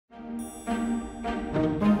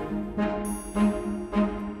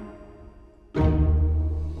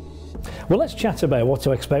Well, let's chat about what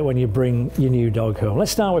to expect when you bring your new dog home.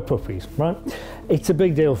 Let's start with puppies, right? It's a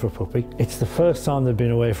big deal for a puppy. It's the first time they've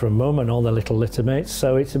been away from mum and all their little litter mates,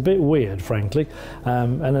 so it's a bit weird, frankly.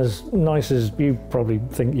 And as nice as you probably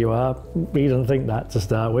think you are, he doesn't think that to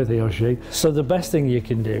start with, he or she. So the best thing you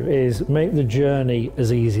can do is make the journey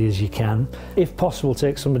as easy as you can. If possible,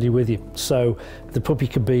 take somebody with you. So the puppy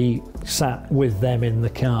could be sat with them in the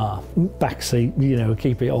car, backseat, you know,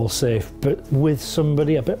 keep it all safe. But with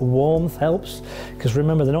somebody, a bit of warmth helps, because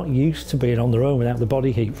remember, they're not used to being on their own without the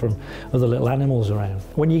body heat from other little animals around.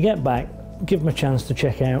 When you get back, give them a chance to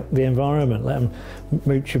check out the environment, let them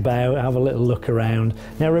mooch about, have a little look around.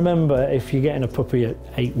 Now remember, if you're getting a puppy at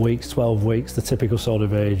 8 weeks, 12 weeks, the typical sort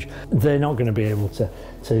of age, they're not going to be able to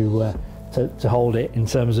hold it in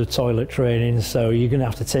terms of toilet training, so you're going to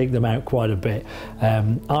have to take them out quite a bit.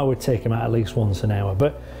 I would take them out at least once an hour,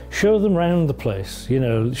 but show them round the place, you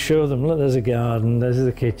know, show them, look, there's a garden, there's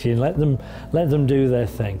the kitchen, let them do their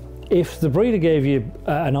thing. If the breeder gave you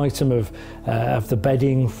an item of the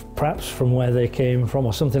bedding, perhaps from where they came from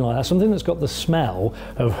or something like that, something that's got the smell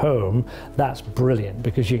of home, that's brilliant,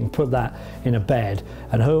 because you can put that in a bed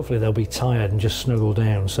and hopefully they'll be tired and just snuggle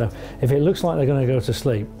down. So if it looks like they're going to go to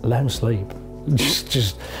sleep, let them sleep.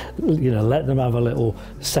 Just you know, let them have a little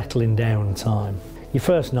settling down time. Your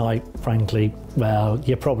first night, frankly, well,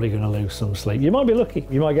 you're probably going to lose some sleep. You might be lucky,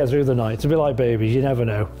 you might get through the night. It's a bit like babies, you never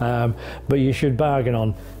know. But you should bargain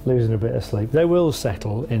on losing a bit of sleep. They will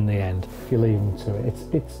settle in the end if you leave them to it.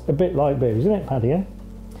 It's a bit like babies, isn't it, Paddy? Eh?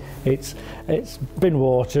 It's been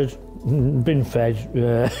watered, been fed,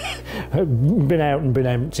 been out and been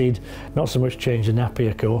emptied. Not so much change the nappy,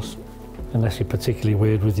 of course, unless you're particularly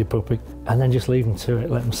weird with your puppy. And then just leave them to it,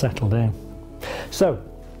 let them settle down. So,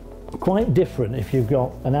 quite different if you've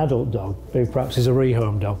got an adult dog who perhaps is a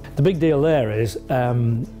rehome dog. The big deal there is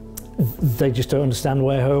they just don't understand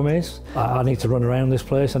where home is. I need to run around this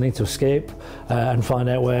place, I need to escape and find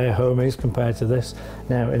out where home is compared to this.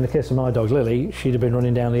 Now, in the case of my dog Lily, she'd have been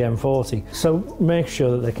running down the M40. So make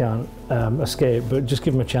sure that they can't escape, but just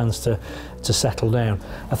give them a chance to settle down.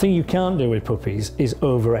 A thing you can't do with puppies is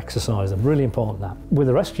over-exercise them, really important that. With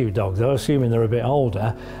a rescue dog though, assuming they're a bit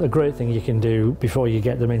older, a great thing you can do before you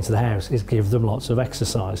get them into the house is give them lots of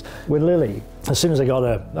exercise. With Lily, as soon as I got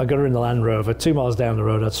her in the Land Rover, 2 miles down the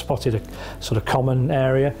road, I'd spotted a sort of common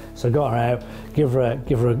area, so I got her out, give her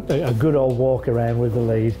a good old walk around with the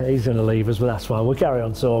lead. He's going to leave us, but that's fine, we'll carry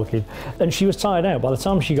on talking. And she was tired out. By the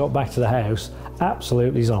time she got back to the house,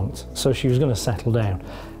 absolutely zonked, so she was going to settle down.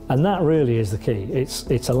 And that really is the key.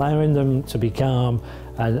 It's allowing them to be calm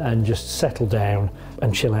and just settle down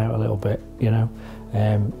and chill out a little bit, you know.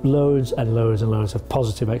 Loads and loads and loads of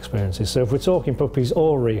positive experiences. So if we're talking puppies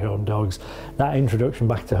or rehome dogs, that introduction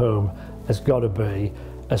back to home has got to be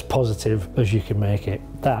as positive as you can make it.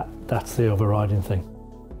 That's the overriding thing.